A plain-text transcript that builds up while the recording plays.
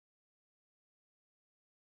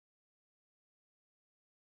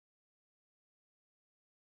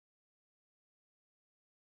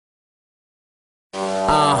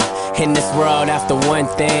In this world, after one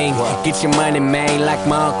thing, get your money, man, like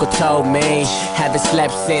my uncle told me. Haven't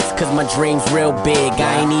slept since, cause my dream's real big.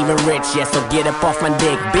 I ain't even rich yet, so get up off my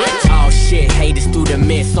dick, bitch. Oh shit, haters through the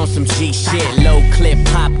mist on some G shit. Low clip,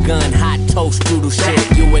 pop gun, hot toast, strudel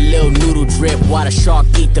shit. You a little noodle drip, water shark,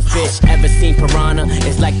 eat the fish. Ever seen Piranha?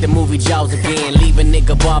 It's like the movie Jaws again. Leave a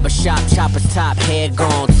nigga barbershop, chopper's top, head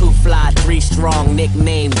gone. 2 fly, 3 strong,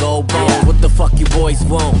 nickname Gold Bone. What the fuck you boys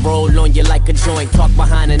want? Roll on you like a joint. Talk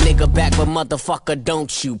behind a nigga back, but motherfucker,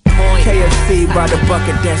 don't you point. KFC by the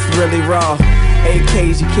bucket, that's really raw.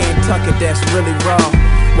 AKs, you can't tuck it, that's really raw.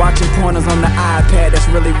 Watching pornos on the iPad, that's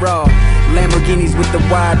really raw. Lamborghinis with the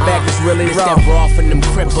wide back, that's really raw. That raw from them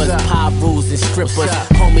crippers, pyrus and strippers.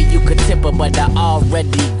 Homie, you could tip her, but I already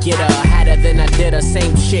get her. Had her, then I did her,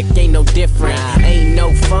 same chick, ain't no different. Ain't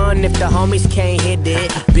no fun if the homies can't hit it.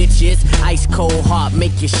 Bitches, ice cold heart,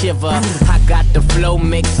 make you shiver. I got the flow,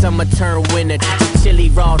 make summer turn winter. Chili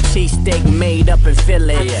raw cheesesteak made up in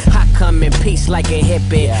Philly. I come in peace like a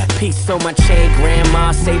hippie. Peace on my chain,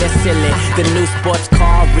 grandma say that's silly. The new sports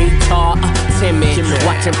car, retard, timid.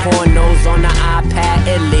 Watching pornos on the iPad,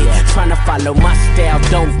 illy. Tryna follow my style,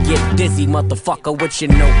 don't get dizzy, motherfucker, what you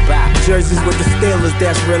know about? Jerseys with the Steelers,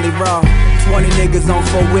 that's really raw. 20 niggas on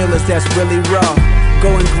 4-wheelers, that's really raw.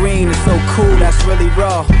 Going green is so cool, that's really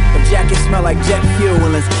raw. A jacket smell like jet fuel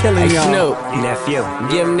and it's killing y'all. Hey Snoop,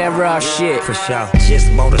 nephew, give him that raw shit. For sure.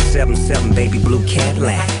 Just bought a 7.7 baby blue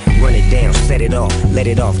Cadillac. Run it down, set it off, let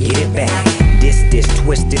it off, get it back. This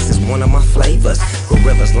twist, this is one of my flavors.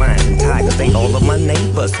 Gorillas, lions, and tigers, they all of my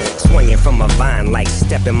neighbors. Swinging from a vine like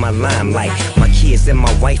step in my limelight. My kids and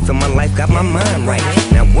my wife and my life got my mind right.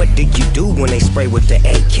 Now what do you do when they spray with the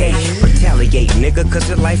AK? Retaliate, nigga, cause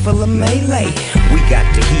your life full of melee. We got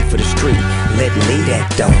the heat for the street, let me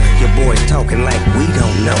that dough. Your boys talking like we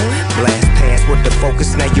don't know. Blast pants with the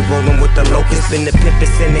focus, now you rolling with the locust. Been the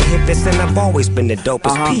pimpest and the hippest, and I've always been the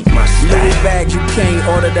dopest. Peep my style. Louis bags you can't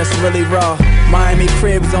order, that's really raw. Miami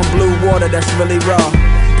cribs on blue water, that's really raw.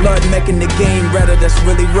 Blood making the game redder, that's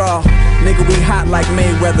really raw. Nigga, we hot like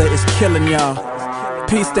Mayweather, it's killing y'all.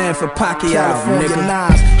 P stand for Pacquiao, California nigga.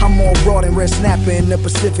 nines, I'm more raw than red snapper in the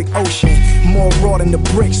Pacific Ocean. More raw than the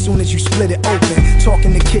brick soon as you split it open.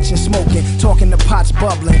 Talking the kitchen smoking, talking the pots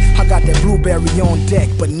bubbling. I got that blueberry on deck,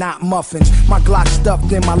 but not muffins. My Glock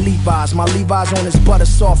stuffed in my Levi's on his butter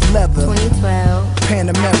soft leather. 2012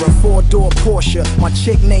 Panamera, 4-door Porsche. My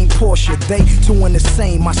chick named Portia, they two in the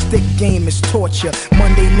same. My stick game is torture.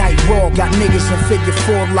 Monday night raw, got niggas in figure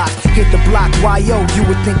 4 locks. Hit the block, YO, you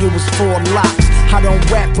would think it was 4 locks. I don't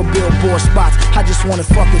rap for billboard spots, I just wanna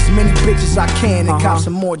fuck as many bitches I can and cop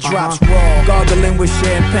some more drops raw. Gargling with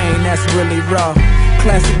champagne, that's really raw.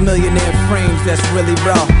 Classic millionaire frames, that's really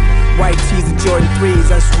raw. White tees and Jordan 3s,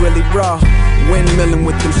 that's really raw. Windmilling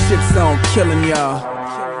with them shits on, killing y'all.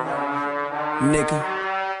 Nigga.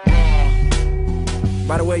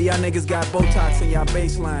 By the way, y'all niggas got Botox in y'all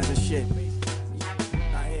baselines and shit.